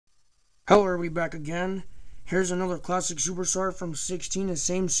Hello, everybody, back again. Here's another classic superstar from 16, the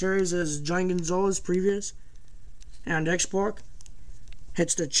same series as Giant Gonzalez previous, and X-Pac.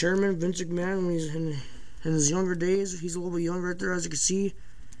 Hits the chairman, Vince McMahon, when he's in his younger days. He's a little bit younger right there, as you can see.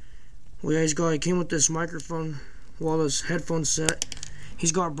 Well, yeah, he came with this microphone, while this headphone set.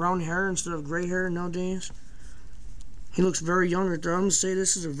 He's got brown hair instead of gray hair nowadays. He looks very young right there. I'm going to say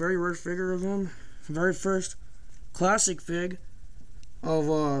this is a very rare figure of him. Very first classic fig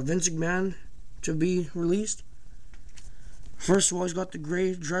of Vince McMahon to be released. First of all, he's got the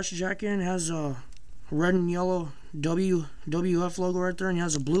gray dress jacket and has a red and yellow WWF logo right there, and he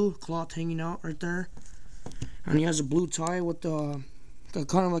has a blue cloth hanging out right there, and he has a blue tie with the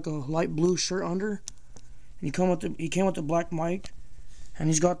kind of like a light blue shirt under. And he came with the black mic, and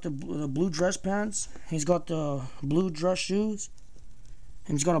he's got the blue dress pants. He's got the blue dress shoes,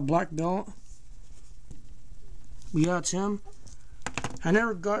 and he's got a black belt. Yeah, it's him. I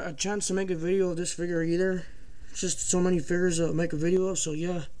never got a chance to make a video of this figure either. It's just so many figures to make a video of, so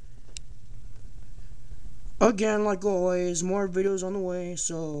yeah. Again, like always, more videos on the way,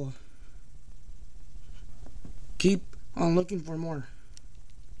 so keep on looking for more.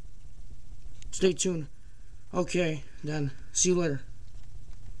 Stay tuned. Okay, then. See you later.